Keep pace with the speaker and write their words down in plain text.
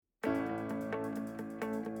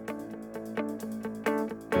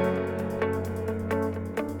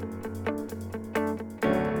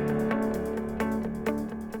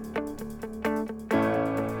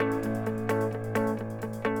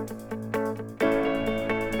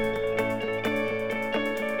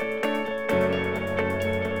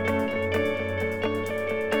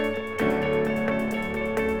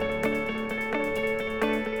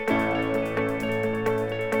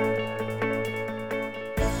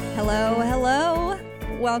Hello, hello.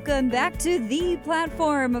 Welcome back to the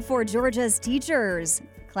platform for Georgia's teachers,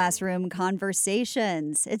 Classroom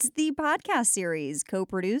Conversations. It's the podcast series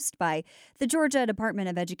co-produced by the Georgia Department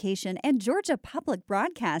of Education and Georgia Public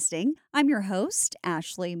Broadcasting. I'm your host,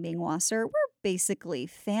 Ashley Mingwasser. We're basically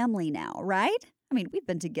family now, right? I mean, we've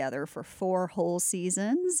been together for 4 whole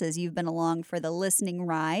seasons as you've been along for the listening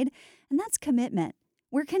ride, and that's commitment.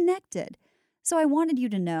 We're connected. So I wanted you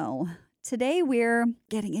to know, today we're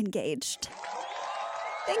getting engaged.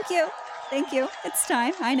 Thank you. Thank you. It's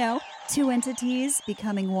time. I know. 2 entities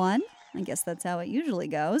becoming one. I guess that's how it usually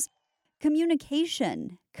goes.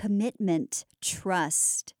 Communication, commitment,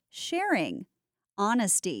 trust, sharing,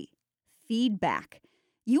 honesty, feedback.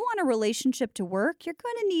 You want a relationship to work, you're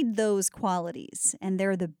going to need those qualities, and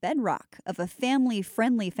they're the bedrock of a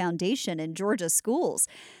family-friendly foundation in Georgia schools.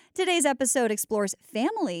 Today's episode explores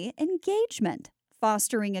family engagement,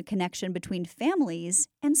 fostering a connection between families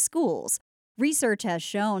and schools. Research has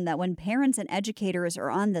shown that when parents and educators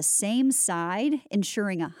are on the same side,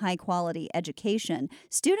 ensuring a high-quality education,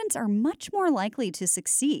 students are much more likely to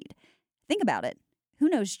succeed. Think about it. Who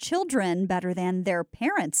knows children better than their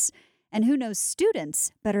parents? And who knows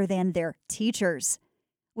students better than their teachers?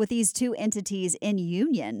 With these 2 entities in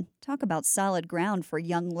union, talk about solid ground for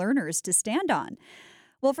young learners to stand on.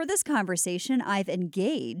 Well, for this conversation, I've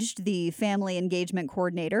engaged the Family Engagement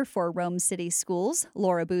Coordinator for Rome City Schools,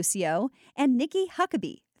 Laura Bucio, and Nikki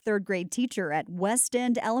Huckaby, 3rd grade teacher at West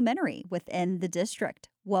End Elementary within the district.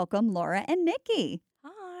 Welcome, Laura and Nikki.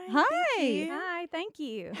 Hi. Hi, thank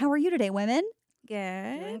you. How are you today, women?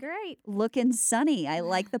 Good. Doing great. Looking sunny. I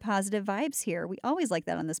like the positive vibes here. We always like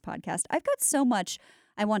that on this podcast. I've got so much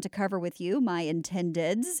I want to cover with you, my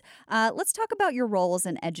intendeds. Let's talk about your roles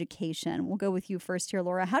in education. We'll go with you first here,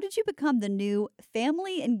 Laura. How did you become the new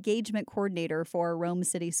Family Engagement Coordinator for Rome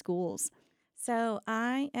City Schools? So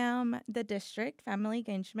I am the district family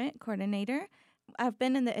engagement coordinator. I've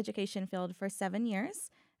been in the education field for 7 years.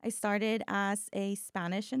 I started as a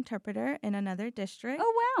Spanish interpreter in another district.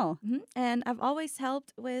 Oh, wow. And I've always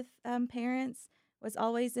helped with parents, was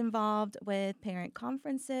always involved with parent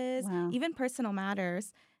conferences, Wow. even personal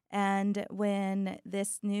matters. And when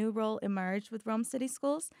this new role emerged with Rome City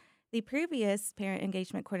Schools, the previous parent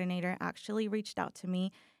engagement coordinator actually reached out to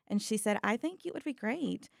me and she said, I think you would be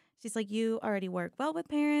great. She's like, you already work well with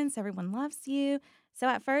parents. Everyone loves you. So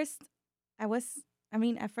at first I was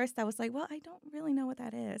like, well, I don't really know what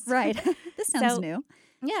that is. Right. This sounds new.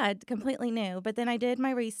 Yeah, completely new. But then I did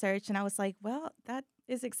my research and I was like, well, that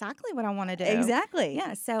is exactly what I want to do. Exactly.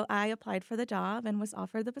 Yeah, so I applied for the job and was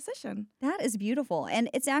offered the position. That is beautiful. And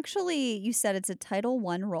it's actually, you said it's a Title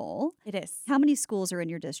I role. It is. How many schools are in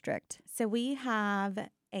your district? So we have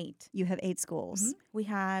 8. You have 8 schools. We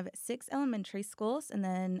have 6 elementary schools and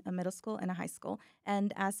then a middle school and a high school.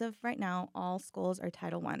 And as of right now, all schools are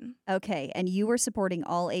Title I. Okay, and you were supporting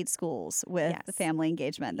all 8 schools with the family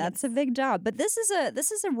engagement. That's a big job. But this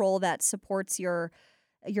is a role that supports your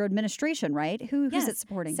administration, right? Who's it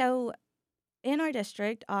supporting? So in our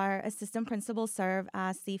district, our assistant principals serve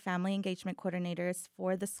as the family engagement coordinators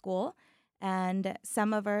for the school. And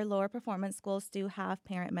some of our lower performance schools do have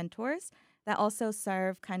parent mentors that also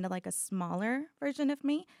serve kind of like a smaller version of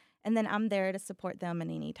me. And then I'm there to support them in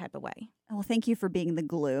any type of way. Well, thank you for being the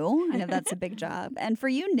glue. I know that's a big job. And for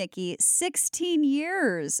you, Nikki, 16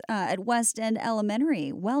 years at West End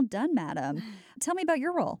Elementary. Well done, madam. Tell me about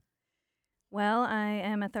your role. Well, I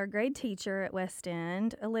am a 3rd grade teacher at West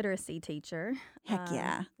End, a literacy teacher. Heck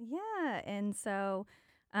yeah. Yeah, and so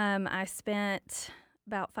I spent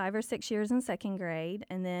about 5 or 6 years in 2nd grade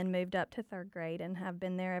and then moved up to 3rd grade and have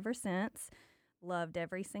been there ever since. Loved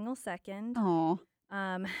every single second. Oh.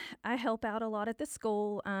 I help out a lot at the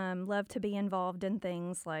school. Love to be involved in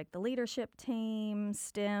things like the leadership team,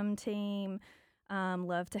 STEM team.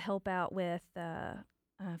 Love to help out with,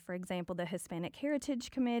 for example, the Hispanic Heritage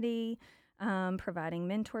Committee, providing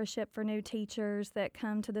mentorship for new teachers that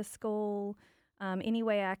come to the school. Any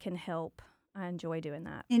way I can help, I enjoy doing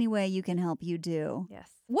that. Any way you can help, you do. Yes.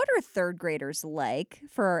 What are 3rd graders like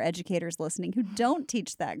for our educators listening who don't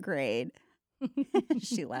teach that grade?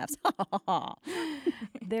 She laughs.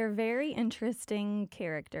 They're very interesting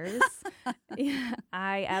characters.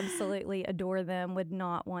 I absolutely adore them, would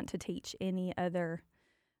not want to teach any other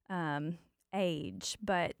age,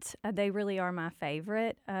 but they really are my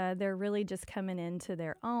favorite. They're really just coming into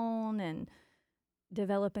their own and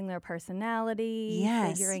developing their personality,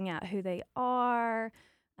 figuring out who they are,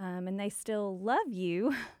 and they still love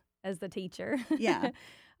you as the teacher. Yeah.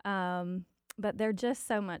 but they're just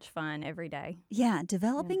so much fun every day. Yeah,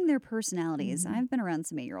 developing their personalities. Mhm. I've been around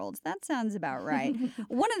some 8-year-olds. That sounds about right.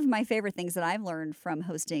 One of my favorite things that I've learned from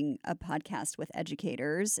hosting a podcast with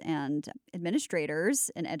educators and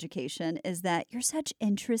administrators in education is that you're such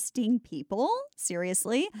interesting people.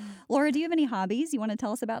 Seriously. Laura, do you have any hobbies you want to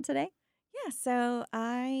tell us about today? Yeah, so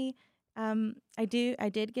I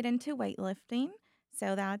did get into weightlifting,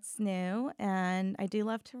 so that's new, and I do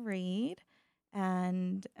love to read.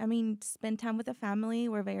 And I mean, spend time with the family.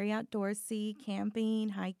 We're very outdoorsy, camping,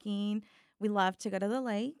 hiking. We love to go to the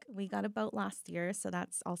lake. We got a boat last year, so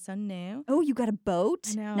that's also new. Oh, you got a boat?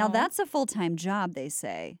 I know. Now that's a full-time job, they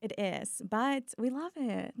say. It is, but we love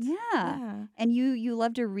it. Yeah. Yeah. And you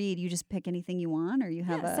love to read. You just pick anything you want, or you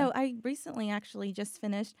have Yeah, a... so I recently actually just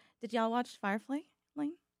finished. Did y'all watch Firefly?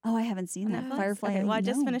 Lane? Oh, I haven't seen On that. Netflix? Firefly. Okay, well, I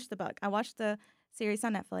just no. finished the book. I watched the series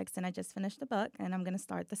on Netflix, and I just finished the book, and I'm going to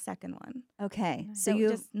start the second one. Okay. Nice. So you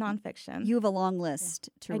just nonfiction. have a long list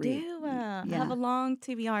to I read. do. I have a long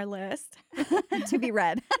TBR list. To be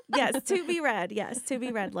read. Yes, to be read. Yes, to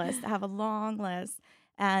be read list. I have a long list.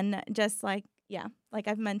 And just like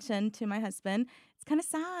I've mentioned to my husband, it's kind of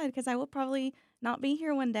sad because I will probably not be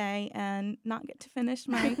here one day and not get to finish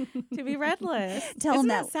my to be read list. Tell him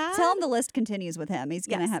Isn't sad? Tell him the list continues with him. He's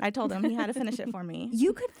gonna Yes, have. I told him he had to finish it for me.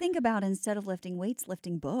 You could think about, instead of lifting weights,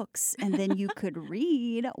 lifting books, and then you could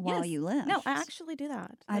read while Yes. you lift. No, I actually do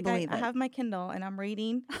that. I believe I it. have my Kindle and I'm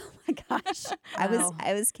reading. Oh my gosh, Wow.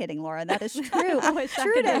 I was kidding, Laura. That is true. I wish I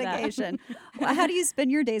True could do that. dedication. Well, how do you spend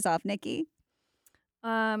your days off, Nikki?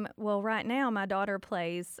 Well, right now my daughter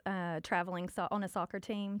plays traveling on a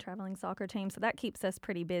traveling soccer team, so that keeps us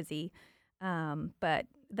pretty busy. But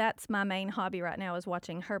that's my main hobby right now, is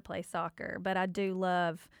watching her play soccer. But I do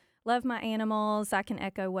love my animals. I can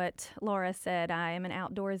echo what Laura said. I am an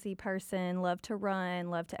outdoorsy person, love to run,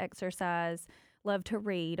 love to exercise, love to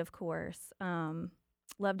read, of course.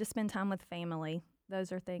 Love to spend time with family.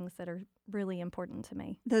 Those are things that are really important to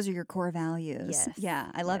me. Those are your core values. Yes. Yeah,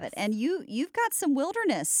 I love it. Yes. And you've got some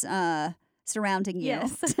wilderness surrounding you.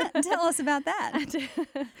 Yes. Tell us about that. I do.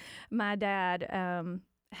 My dad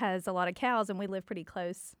has a lot of cows, and we live pretty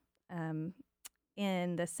close on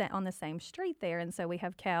the same street there, and so we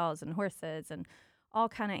have cows and horses and all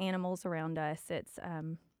kind of animals around us.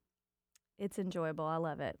 It's enjoyable. I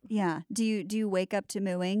love it. Yeah. Do you wake up to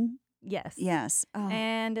mooing? Yes. Yes. Oh.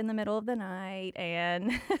 And in the middle of the night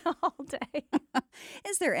and all day.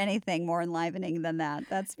 Is there anything more enlivening than that?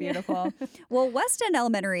 That's Yeah. beautiful. Well, West End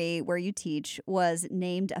Elementary, where you teach, was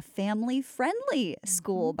named a family-friendly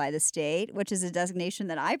school by the state, which is a designation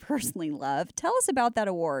that I personally love. Tell us about that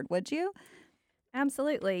award, would you?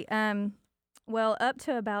 Absolutely. Well, up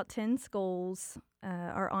to about 10 schools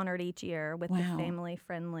are honored each year with the Wow.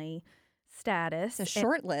 family-friendly status. It's a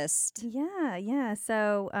short list. Yeah.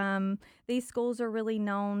 So these schools are really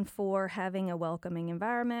known for having a welcoming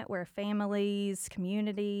environment where families,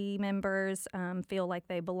 community members feel like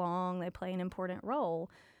they belong. They play an important role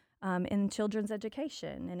in children's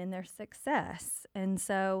education and in their success. And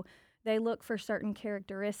so they look for certain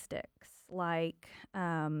characteristics like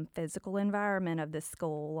physical environment of the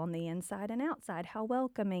school on the inside and outside. How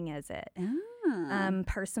welcoming is it?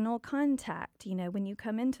 Personal contact, when you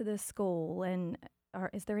come into the school, and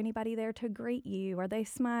is there anybody there to greet you? Are they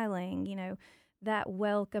smiling? That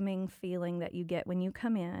welcoming feeling that you get when you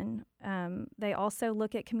come in. They also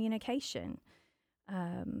look at communication,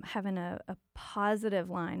 having a positive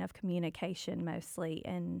line of communication mostly,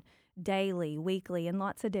 and daily, weekly, in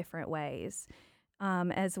lots of different ways.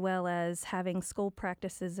 As well as having school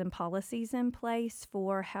practices and policies in place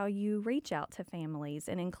for how you reach out to families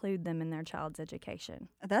and include them in their child's education.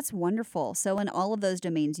 That's wonderful. So in all of those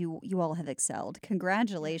domains, you all have excelled.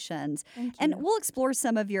 Congratulations. Thank you. And we'll explore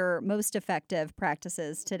some of your most effective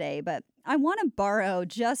practices today, but I want to borrow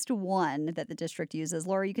just one that the district uses.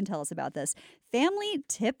 Laura, you can tell us about this. Family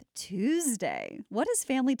Tip Tuesday. What is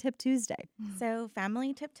Family Tip Tuesday? So,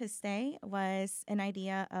 Family Tip Tuesday was an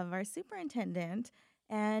idea of our superintendent,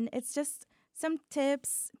 and it's just some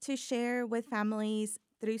tips to share with families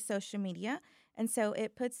through social media. And so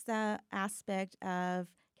it puts the aspect of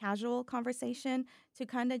casual conversation to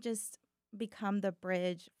kind of just become the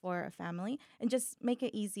bridge for a family and just make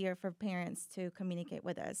it easier for parents to communicate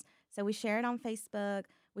with us. So we share it on Facebook,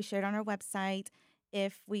 we share it on our website.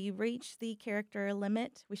 If we reach the character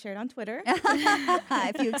limit, we share it on Twitter.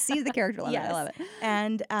 If you exceed the character limit, I Yes. love it.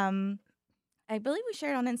 And I believe we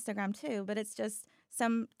share it on Instagram too, but it's just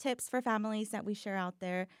some tips for families that we share out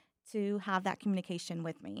there to have that communication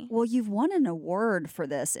with me. Well, you've won an award for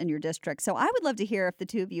this in your district. So I would love to hear if the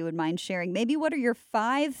two of you would mind sharing maybe what are your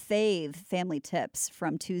 5 fave family tips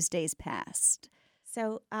from Tuesdays past.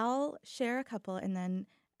 So I'll share a couple, and then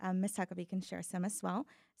Miss Huckaby can share some as well.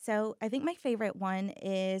 So I think my favorite one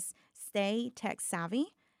is stay tech savvy.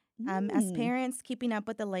 As Mm. parents, keeping up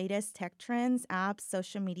with the latest tech trends, apps,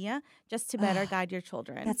 social media, just to better Ugh, guide your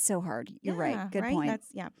children. that's so hard. You're right. Yeah, Good right? point.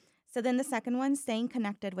 Yeah. So then the second one, staying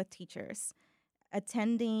connected with teachers,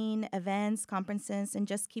 attending events, conferences, and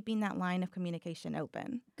just keeping that line of communication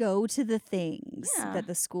open. Go to the things Yeah. that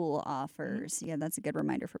the school offers. Yeah, that's a good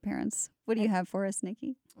reminder for parents. What do you have for us,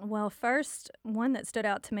 Nikki? Well, first, one that stood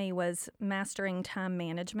out to me was mastering time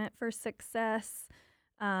management for success.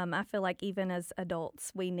 I feel like even as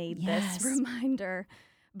adults, we need Yes. this reminder,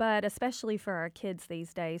 but especially for our kids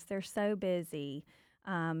these days, they're so busy.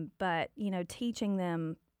 But, teaching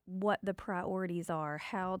them what the priorities are,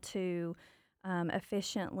 how to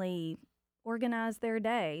efficiently organize their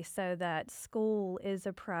day so that school is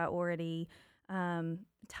a priority,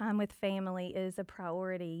 time with family is a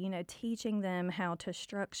priority, teaching them how to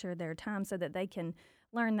structure their time so that they can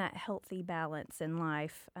learn that healthy balance in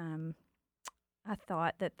life. I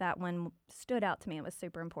thought that one stood out to me. It was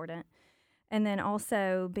super important. And then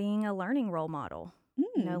also being a learning role model.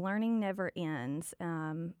 Learning never ends.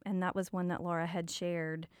 And that was one that Laura had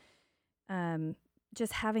shared.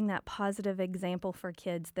 Just having that positive example for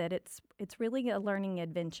kids that it's really a learning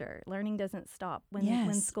adventure. Learning doesn't stop when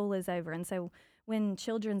Yes. school is over. And so when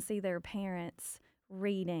children see their parents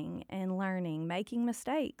reading and learning, making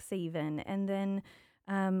mistakes even, and then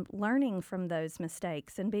learning from those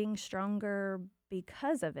mistakes and being stronger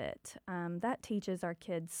because of it, that teaches our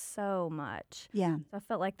kids so much. Yeah. So I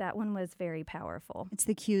felt like that one was very powerful. It's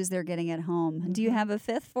the cues they're getting at home. Do you Mhm. have a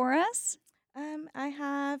fifth for us? I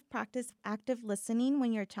have practiced active listening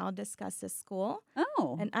when your child discusses school.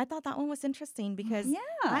 Oh. And I thought that one was interesting because yeah.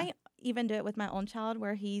 I even do it with my own child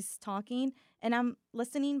where he's talking and I'm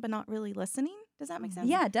listening but not really listening. Does that make sense?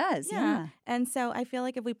 Yeah, it does. Yeah. And so I feel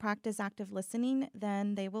like if we practice active listening,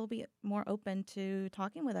 then they will be more open to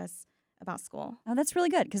talking with us about school. Oh, that's really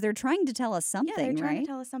good because they're trying to tell us something, Yeah, they're trying right? to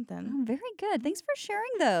tell us something. Oh, very good. Thanks for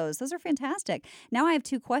sharing those. Those are fantastic. Now I have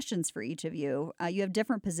two questions for each of you. You have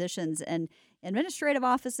different positions in administrative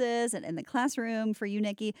offices and in the classroom for you,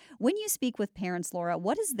 Nikki. When you speak with parents, Laura,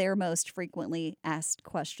 what is their most frequently asked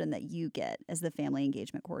question that you get as the family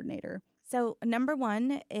engagement coordinator? So number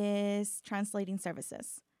one is translating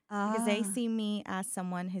services. Because they see me as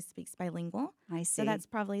someone who speaks bilingual. I see. So that's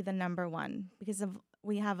probably the number one because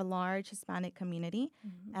we have a large Hispanic community,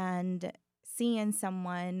 and seeing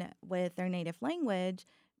someone with their native language,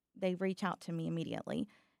 they reach out to me immediately.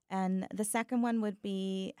 And the second one would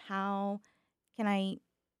be how can I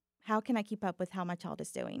keep up with how my child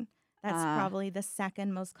is doing? That's probably the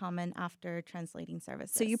second most common after translating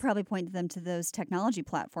services. So you probably pointed them to those technology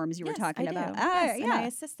platforms you were talking I about. do. And I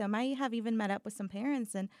assist them. I have even met up with some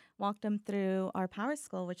parents and walked them through our Power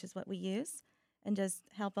School, which is what we use, and just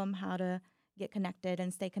help them how to get connected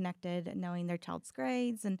and stay connected, knowing their child's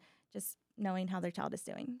grades and just knowing how their child is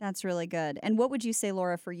doing. That's really good. And what would you say,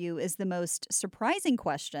 Laura, for you is the most surprising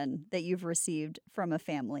question that you've received from a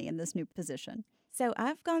family in this new position? So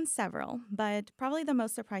I've gone several, but probably the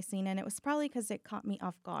most surprising, and it was probably because it caught me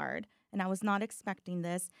off guard and I was not expecting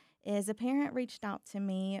this, is a parent reached out to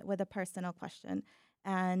me with a personal question.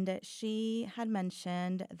 And she had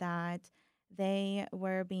mentioned that they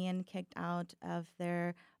were being kicked out of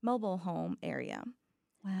their mobile home area.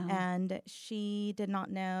 Wow. And she did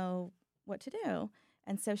not know what to do.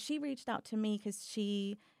 And so she reached out to me because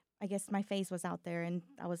I guess my face was out there and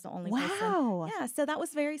I was the only person. Wow. Yeah, so that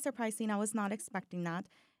was very surprising. I was not expecting that.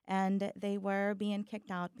 And they were being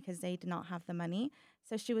kicked out because they did not have the money.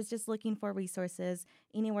 So she was just looking for resources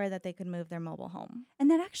anywhere that they could move their mobile home. And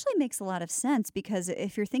that actually makes a lot of sense because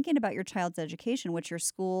if you're thinking about your child's education, which your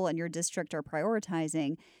school and your district are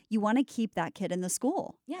prioritizing, you want to keep that kid in the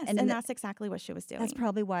school. Yes, and that's exactly what she was doing. That's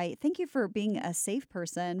probably why. Thank you for being a safe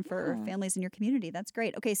person for families in your community. That's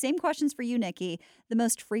great. Okay, same questions for you, Nikki. The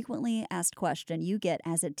most frequently asked question you get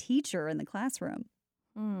as a teacher in the classroom.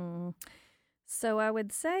 So I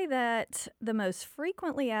would say that the most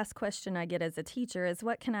frequently asked question I get as a teacher is,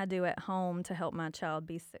 what can I do at home to help my child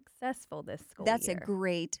be successful this school year? That's a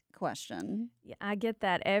great question. Yeah, I get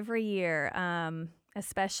that every year,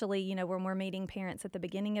 especially, when we're meeting parents at the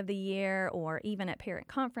beginning of the year or even at parent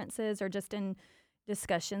conferences or just in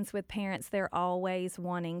discussions with parents. They're always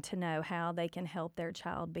wanting to know how they can help their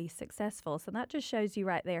child be successful. So that just shows you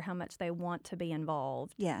right there how much they want to be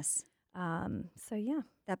involved. Yes. So, yeah.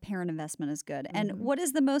 That parent investment is good. And what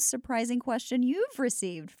is the most surprising question you've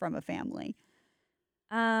received from a family?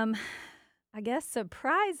 I guess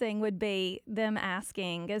surprising would be them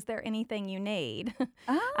asking, is there anything you need?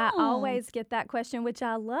 Oh. I always get that question, which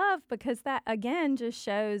I love because that, again, just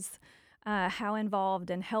shows how involved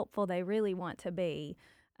and helpful they really want to be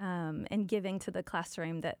in giving to the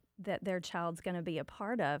classroom that their child's going to be a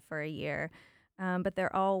part of for a year. But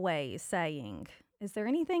they're always saying, is there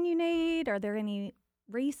anything you need? Are there any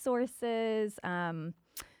resources?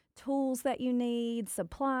 Tools that you need,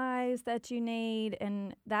 supplies that you need,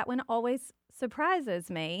 and that one always surprises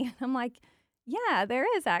me. I'm like, yeah, there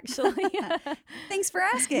is actually. Thanks for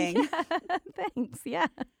asking. Yeah, thanks. Yeah.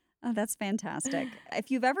 Oh, that's fantastic.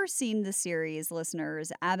 If you've ever seen the series,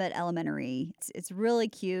 listeners, Abbott Elementary, it's really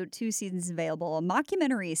cute. 2 seasons available, a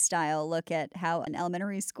mockumentary style look at how an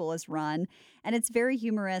elementary school is run. And it's very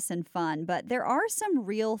humorous and fun, but there are some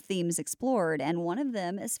real themes explored, and one of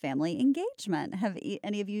them is family engagement. Have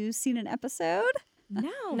any of you seen an episode? No,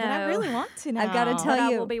 but I really want to now. I've got to tell But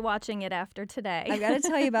I you, will be watching it after today. I've got to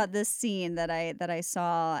tell you about this scene that I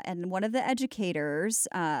saw, and one of the educators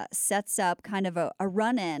sets up kind of a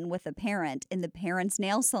run-in with a parent in the parent's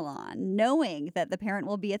nail salon, knowing that the parent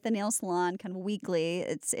will be at the nail salon kind of weekly.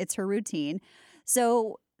 It's her routine.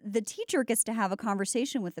 So the teacher gets to have a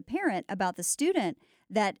conversation with the parent about the student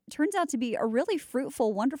that turns out to be a really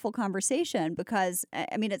fruitful, wonderful conversation because,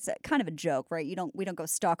 I mean, it's kind of a joke, right? We don't go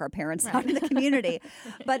stalk our parents out in the community.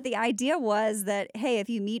 But the idea was that, hey, if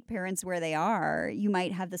you meet parents where they are, you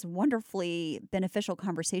might have this wonderfully beneficial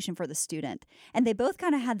conversation for the student. And they both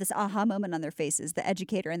kind of had this aha moment on their faces, the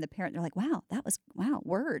educator and the parent. They're like, wow,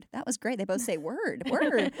 word. That was great. They both say word.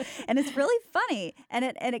 And it's really funny. And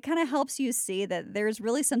it kind of helps you see that there's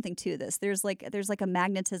really something to this. There's like a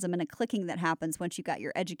magnetism and a clicking that happens once you got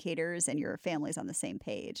your educators and your families on the same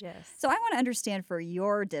page. Yes. So I want to understand for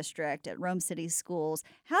your district at Rome City Schools,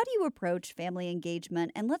 how do you approach family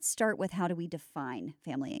engagement? And let's start with, how do we define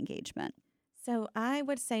family engagement? So I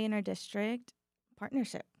would say in our district,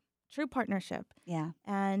 partnership, true partnership. Yeah.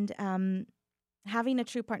 And having a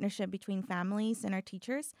true partnership between families and our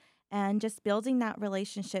teachers, and just building that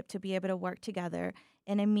relationship to be able to work together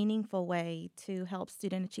in a meaningful way to help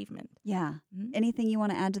student achievement. Yeah. Mhm. Anything you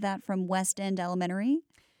want to add to that from West End Elementary?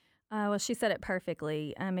 Well, she said it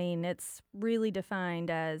perfectly. I mean, it's really defined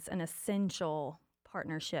as an essential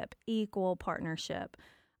partnership, equal partnership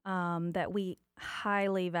that we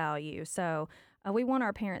highly value. So we want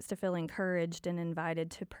our parents to feel encouraged and invited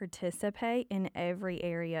to participate in every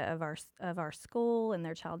area of our school and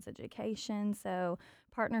their child's education. So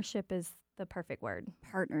partnership is the perfect word.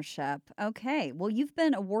 Partnership. Okay. Well, you've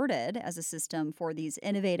been awarded as a system for these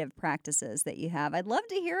innovative practices that you have. I'd love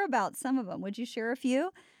to hear about some of them. Would you share a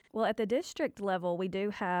few? Well, at the district level, we do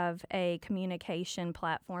have a communication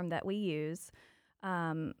platform that we use,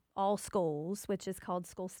 all schools, which is called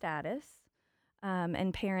School Status.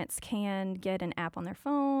 And parents can get an app on their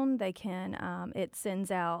phone. They can, it sends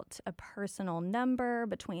out a personal number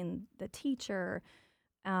between the teacher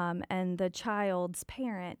and the child's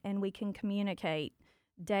parent, and we can communicate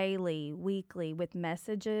daily, weekly with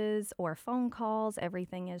messages or phone calls.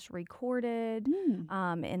 Everything is recorded in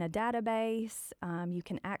a database. You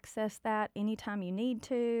can access that anytime you need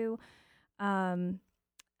to. And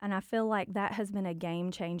I feel like that has been a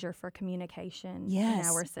game changer for communication in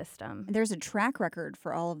our system. There's a track record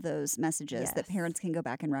for all of those messages that parents can go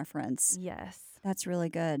back and reference. Yes. That's really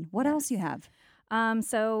good. What else you have?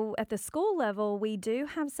 So at the school level, we do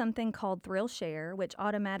have something called Thrill Share, which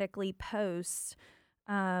automatically posts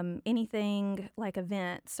anything like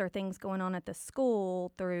events or things going on at the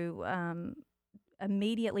school through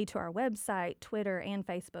immediately to our website, Twitter, and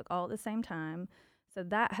Facebook all at the same time. So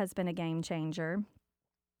that has been a game changer.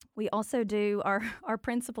 We also do, our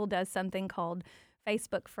principal does something called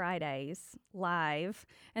Facebook Fridays live.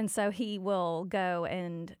 And so he will go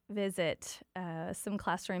and visit some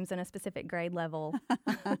classrooms in a specific grade level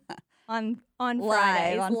on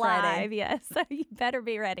Fridays. On Friday. Yes. So you better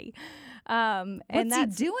be ready. What's and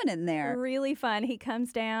that's he doing in there? really fun. He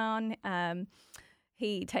comes down,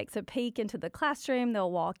 he takes a peek into the classroom.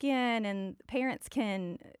 They'll walk in, and parents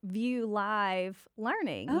can view live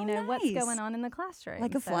learning, what's nice. going on in the classroom.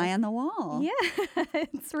 Like a fly on the wall. Yeah,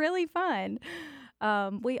 it's really fun.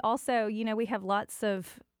 We also, we have lots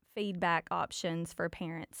of feedback options for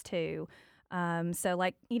parents too. So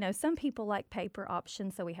like, some people like paper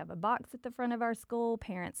options. So we have a box at the front of our school.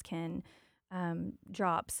 Parents can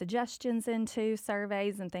drop suggestions into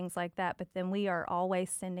surveys and things like that. But then we are always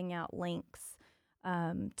sending out links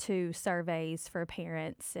to surveys for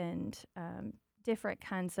parents and different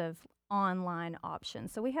kinds of online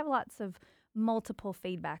options. So we have lots of multiple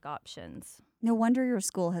feedback options. No wonder your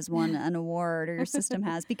school has won an award, or your system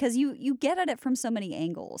has, because you get at it from so many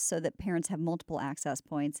angles so that parents have multiple access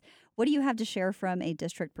points. What do you have to share from a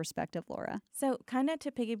district perspective, Laura? So, kind of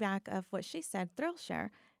to piggyback of what she said, Thrillshare.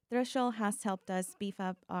 Thrillshare has helped us beef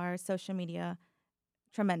up our social media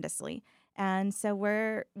tremendously. And so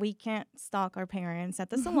we can't stalk our parents at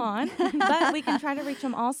the salon, but we can try to reach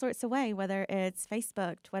them all sorts of way, whether it's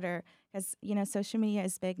Facebook, Twitter, because, social media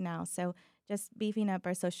is big now. So just beefing up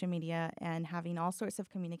our social media and having all sorts of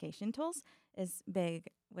communication tools is big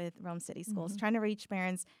with Rome City Schools, trying to reach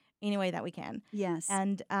parents any way that we can. Yes.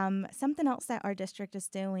 And something else that our district is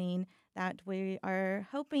doing that we are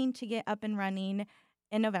hoping to get up and running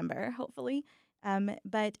in November, hopefully,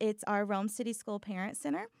 but it's our Rome City School Parent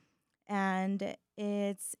Center. And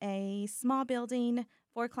it's a small building,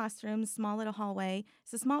 4 classrooms, small little hallway.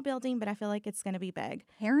 It's a small building, but I feel like it's going to be big.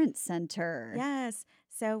 Parent Center. Yes.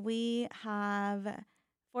 So we have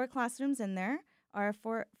 4 classrooms in there. Our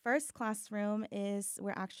first classroom is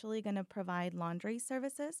we're actually going to provide laundry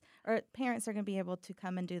services, or parents are going to be able to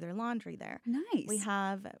come and do their laundry there. Nice.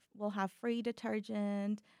 We'll have free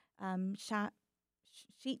detergent,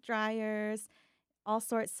 sheet dryers, all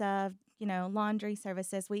sorts of laundry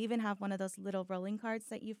services. We even have one of those little rolling carts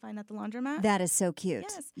that you find at the laundromat. That is so cute.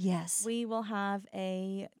 Yes. We will have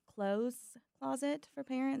a clothes closet for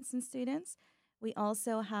parents and students. We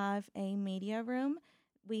also have a media room.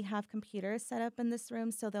 We have computers set up in this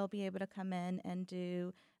room so they'll be able to come in and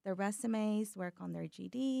do their resumes, work on their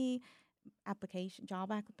GD,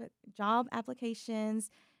 job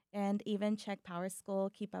applications, and even check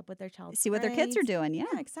PowerSchool, keep up with their child's See what their kids are doing.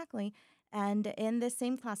 Yeah, exactly. And in this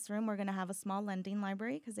same classroom, we're going to have a small lending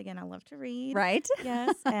library because, again, I love to read. Right.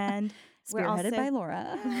 Yes. And Spearheaded by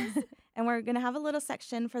Laura. Yes. And we're going to have a little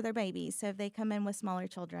section for their babies. So if they come in with smaller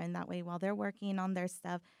children, that way while they're working on their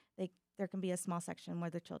stuff, there can be a small section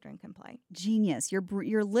where the children can play. Genius.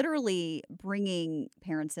 You're literally bringing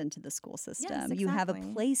parents into the school system. Yes, exactly. You have a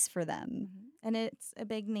place for them. And it's a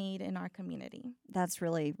big need in our community. That's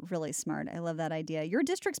really, really smart. I love that idea. Your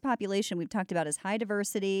district's population, we've talked about, is high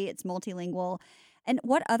diversity. It's multilingual. And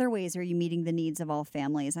what other ways are you meeting the needs of all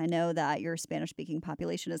families? I know that your Spanish-speaking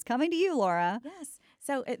population is coming to you, Laura. Yes.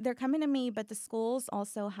 So they're coming to me, but the schools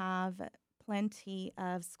also have plenty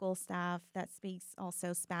of school staff that speaks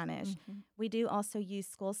also Spanish. We do also use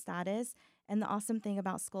school status. And the awesome thing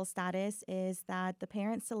about school status is that the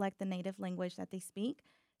parents select the native language that they speak.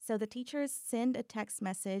 So the teachers send a text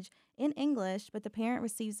message in English, but the parent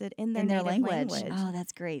receives it in their native language. Oh,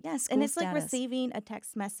 that's great. Yes, School and it's status. like receiving a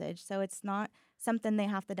text message. So it's not something they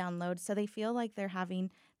have to download. So they feel like they're having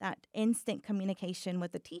that instant communication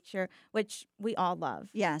with the teacher, which we all love.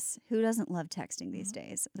 Yes. Who doesn't love texting these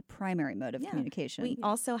days? The primary mode of communication. We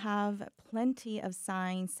also have plenty of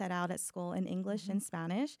signs set out at school in English and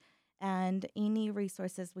Spanish. And any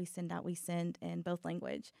resources we send out, we send in both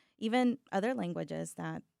language, even other languages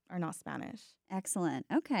that are not Spanish. Excellent.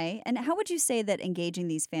 Okay. And how would you say that engaging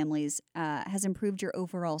these families has improved your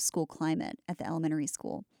overall school climate at the elementary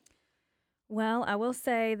school? Well, I will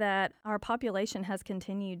say that our population has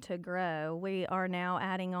continued to grow. We are now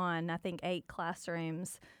adding on, I think, 8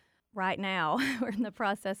 classrooms right now. We're in the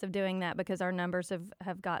process of doing that because our numbers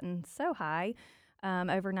have gotten so high.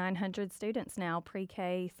 Over 900 students now,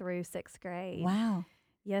 pre-K through 6th grade. Wow.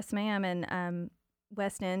 Yes, ma'am. And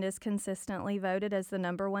West End is consistently voted as the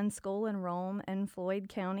 #1 school in Rome and Floyd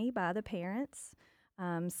County by the parents.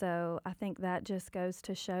 So I think that just goes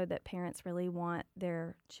to show that parents really want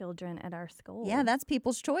their children at our school. Yeah, that's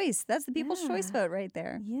people's choice. That's the people's choice vote right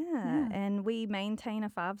there. Yeah. And we maintain a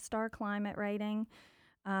 5-star climate rating,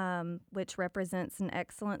 which represents an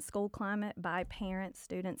excellent school climate by parents,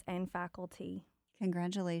 students, and faculty.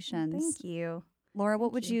 Congratulations. Thank you. Laura,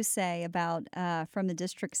 what would you say about, from the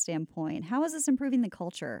district standpoint, how is this improving the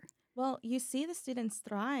culture? Well, you see the students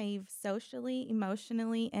thrive socially,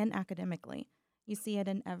 emotionally, and academically. You see it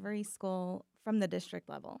in every school from the district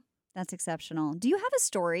level. That's exceptional. Do you have a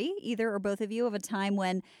story, either or both of you, of a time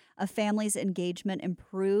when a family's engagement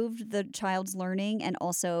improved the child's learning and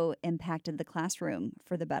also impacted the classroom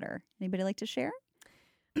for the better? Anybody like to share?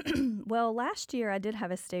 Well, last year I did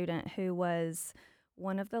have a student who was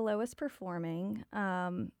one of the lowest performing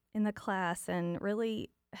in the class and really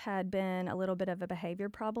had been a little bit of a behavior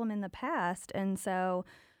problem in the past. And so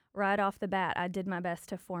right off the bat, I did my best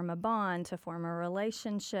to form a bond, to form a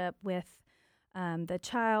relationship with the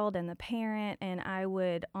child and the parent. And I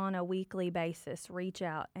would, on a weekly basis, reach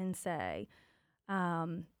out and say,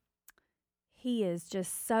 he is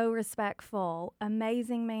just so respectful,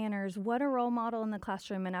 amazing manners, what a role model in the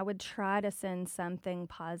classroom. And I would try to send something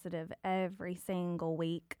positive every single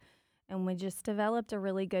week. and we just developed a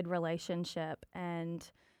really good relationship. And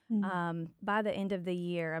by the end of the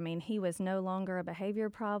year, I mean, he was no longer a behavior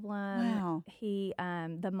problem. Wow.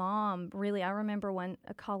 The mom really, I remember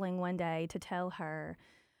calling one day to tell her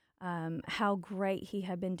how great he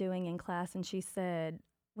had been doing in class. And she said,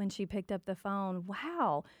 when she picked up the phone,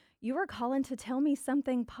 wow, you were calling to tell me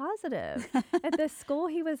something positive. At the school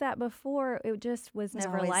he was at before, it just was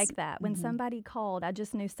never always, like that. When somebody called, I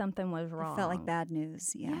just knew something was wrong. It felt like bad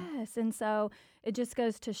news. Yeah. Yes. And so it just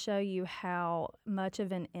goes to show you how much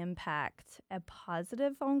of an impact a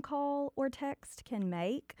positive phone call or text can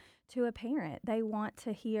make to a parent. They want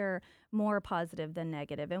to hear more positive than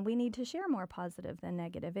negative, and we need to share more positive than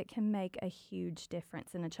negative. It can make a huge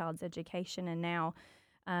difference in a child's education. And now,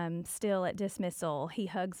 still at dismissal, he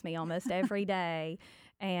hugs me almost every day.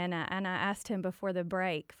 And I asked him before the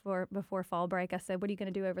break, before fall break, I said, what are you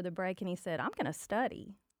going to do over the break? And he said, I'm going to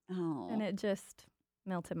study. Oh. And it just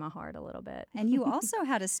melted my heart a little bit. And you also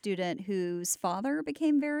had a student whose father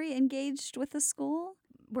became very engaged with the school?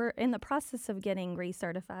 We're in the process of getting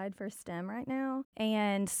recertified for STEM right now.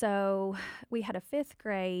 And so we had a 5th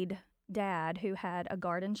grade dad who had a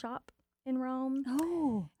garden shop in Rome.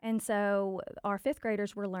 Oh. And so our 5th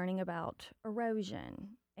graders were learning about erosion.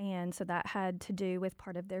 And so that had to do with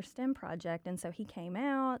part of their STEM project. And so he came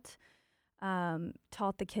out,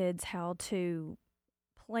 taught the kids how to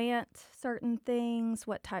plant certain things,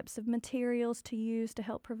 what types of materials to use to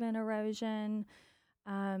help prevent erosion.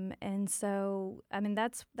 And so, I mean,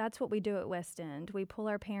 that's what we do at West End. We pull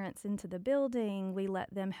our parents into the building. We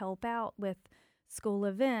let them help out with school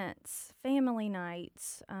events, family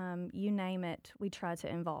nights, you name it, we try to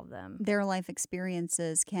involve them. Their life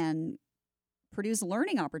experiences can produce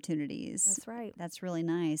learning opportunities. That's right. That's really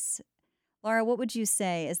nice. Laura, what would you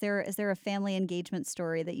say? Is there a family engagement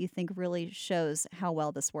story that you think really shows how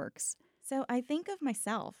well this works? So I think of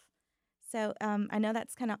myself. So I know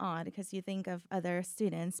that's kind of odd because you think of other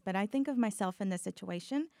students, but I think of myself in this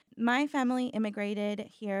situation. My family immigrated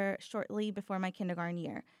here shortly before my kindergarten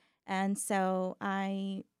year. And so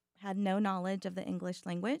I had no knowledge of the English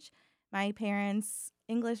language. My parents'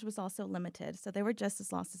 English was also limited, so they were just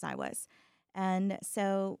as lost as I was. And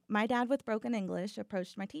so my dad, with broken English,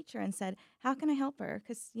 approached my teacher and said, how can I help her?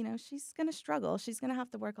 Because, you know, she's going to struggle. She's going to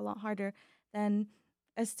have to work a lot harder than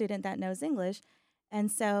a student that knows English.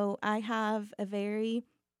 And so I have a very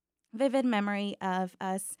vivid memory of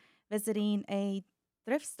us visiting a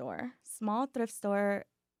thrift store, small thrift store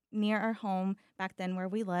near our home back then where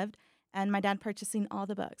we lived, and my dad purchasing all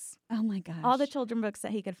the books. Oh, my gosh. All the children books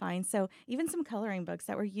that he could find. So even some coloring books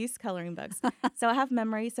that were used coloring books. So I have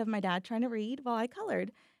memories of my dad trying to read while I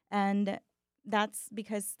colored. And that's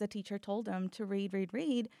because the teacher told him to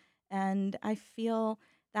read. And I feel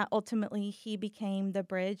that ultimately he became the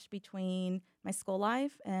bridge between my school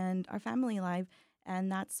life and our family life.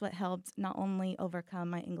 And that's what helped not only overcome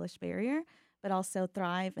my English barrier, but also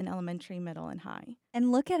thrive in elementary, middle, and high.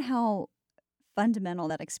 And look at how fundamental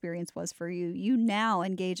that experience was for you. You now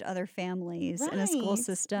engage other families in a school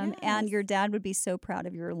system, and your dad would be so proud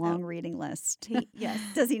of your long reading list. Yes.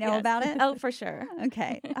 Does he know about it? Oh, for sure.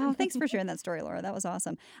 Okay. Oh, thanks for sharing that story, Laura. That was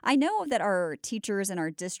awesome. I know that our teachers and our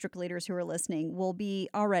district leaders who are listening will be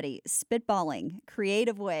already spitballing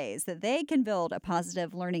creative ways that they can build a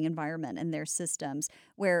positive learning environment in their systems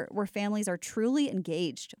where families are truly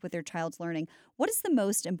engaged with their child's learning. What is the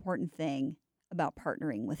most important thing about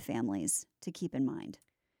partnering with families to keep in mind?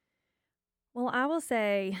 Well, I will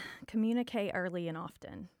say communicate early and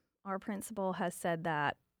often. Our principal has said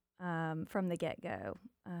that from the get-go.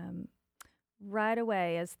 Right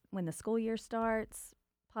away, as when the school year starts,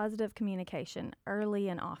 positive communication early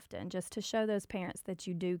and often, just to show those parents that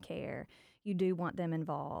you do care, you do want them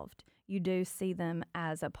involved, you do see them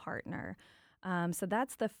as a partner. So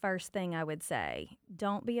that's the first thing I would say.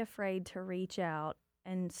 Don't be afraid to reach out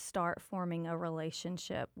and start forming a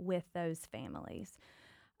relationship with those families.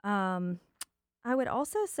 I would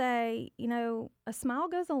also say, you know, a smile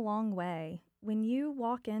goes a long way. When you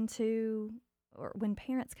walk into, or when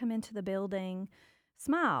parents come into the building,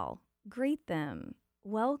 smile, greet them,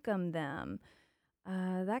 welcome them.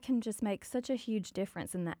 That can just make such a huge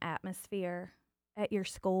difference in the atmosphere at your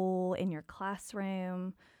school, in your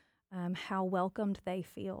classroom, how welcomed they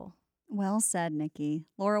feel. Well said, Nikki.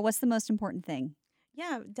 Laura, what's the most important thing?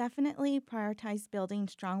 Yeah, definitely prioritize building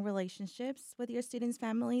strong relationships with your students'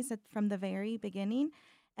 families from the very beginning,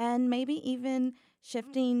 and maybe even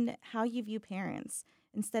shifting how you view parents.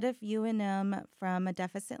 Instead of viewing them from a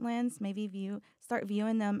deficit lens, maybe start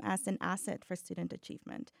viewing them as an asset for student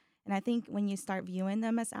achievement. And I think when you start viewing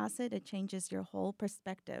them as asset, it changes your whole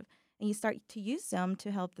perspective, and you start to use them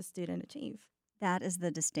to help the student achieve. That is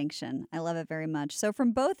the distinction. I love it very much. So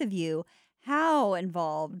from both of you, how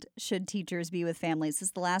involved should teachers be with families? This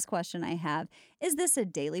is the last question I have. Is this a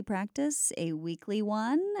daily practice, a weekly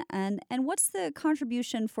one? And what's the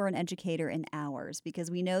contribution for an educator in hours? Because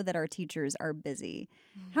we know that our teachers are busy.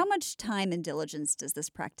 How much time and diligence does this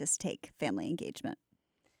practice take, family engagement?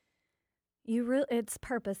 It's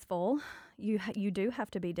purposeful. You do have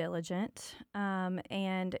to be diligent.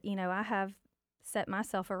 And, I have set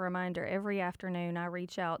myself a reminder every afternoon. I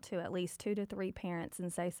reach out to at least 2 to 3 parents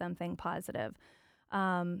and say something positive.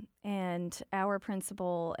 And our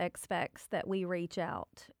principal expects that we reach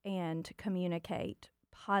out and communicate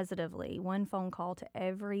positively, one phone call to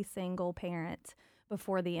every single parent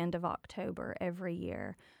before the end of October every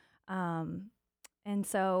year. And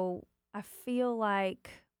so I feel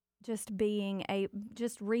like just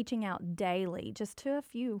reaching out daily, just to a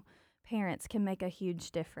few parents, can make a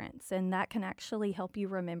huge difference. And that can actually help you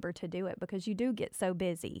remember to do it, because you do get so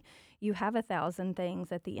busy. You have 1,000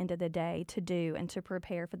 things at the end of the day to do and to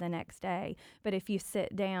prepare for the next day. But if you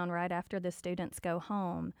sit down right after the students go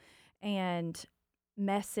home and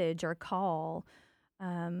message or call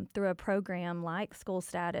through a program like School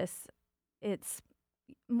Status, it's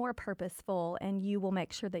more purposeful, and you will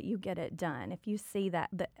make sure that you get it done if you see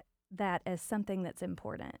that as something that's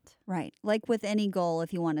important. Right. Like with any goal,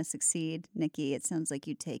 if you want to succeed, Nikki, it sounds like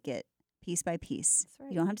you take it piece by piece. That's right.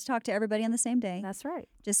 You don't have to talk to everybody on the same day. That's right.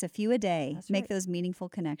 Just a few a day. That's Make right. those meaningful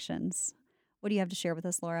connections. What do you have to share with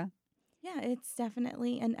us, Laura? Yeah, it's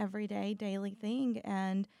definitely an everyday, daily thing,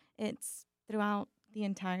 and it's throughout the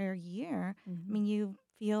entire year. Mm-hmm. I mean, you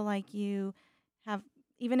feel like you have,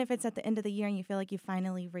 even if it's at the end of the year and you feel like you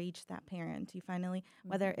finally reached that parent, you finally,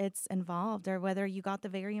 whether it's involved or whether you got the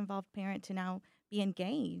very involved parent to now be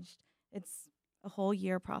engaged, it's a whole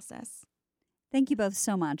year process. Thank you both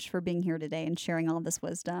so much for being here today and sharing all of this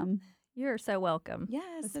wisdom. You're so welcome.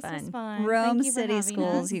 Yes, It's this fun. was fun. Rome Thank you for City having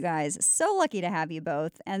Schools, us. you guys. So lucky to have you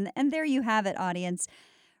both. And there you have it, audience.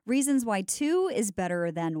 Reasons why 2 is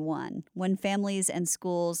better than 1 when families and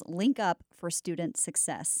schools link up for student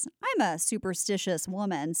success. I'm a superstitious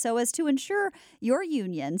woman, so as to ensure your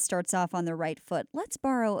union starts off on the right foot, let's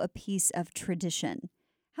borrow a piece of tradition.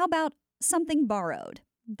 How about something borrowed?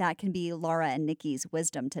 That can be Laura and Nikki's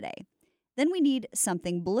wisdom today. Then we need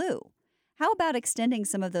something blue. How about extending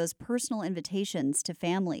some of those personal invitations to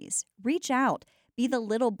families? Reach out. Be the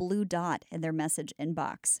little blue dot in their message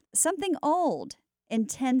inbox. Something old. In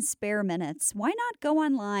 10 spare minutes, why not go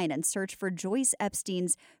online and search for Joyce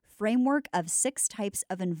Epstein's framework of 6 types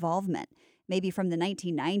of involvement, maybe from the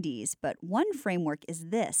 1990s, but one framework is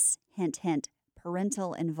this, hint, hint,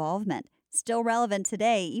 parental involvement. Still relevant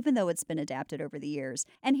today, even though it's been adapted over the years.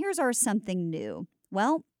 And here's our something new.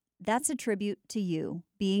 Well, that's a tribute to you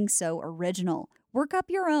being so original. Work up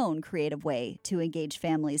your own creative way to engage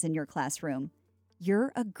families in your classroom.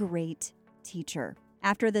 You're a great teacher.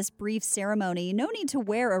 After this brief ceremony, no need to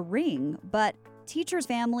wear a ring, but teachers,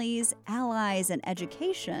 families, allies, and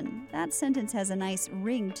education, that sentence has a nice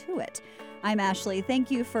ring to it. I'm Ashley. Thank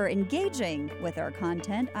you for engaging with our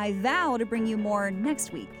content. I vow to bring you more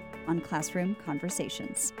next week on Classroom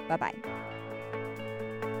Conversations. Bye-bye.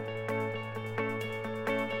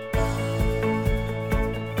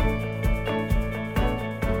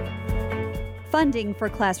 Funding for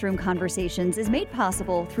Classroom Conversations is made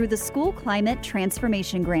possible through the School Climate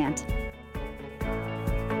Transformation Grant.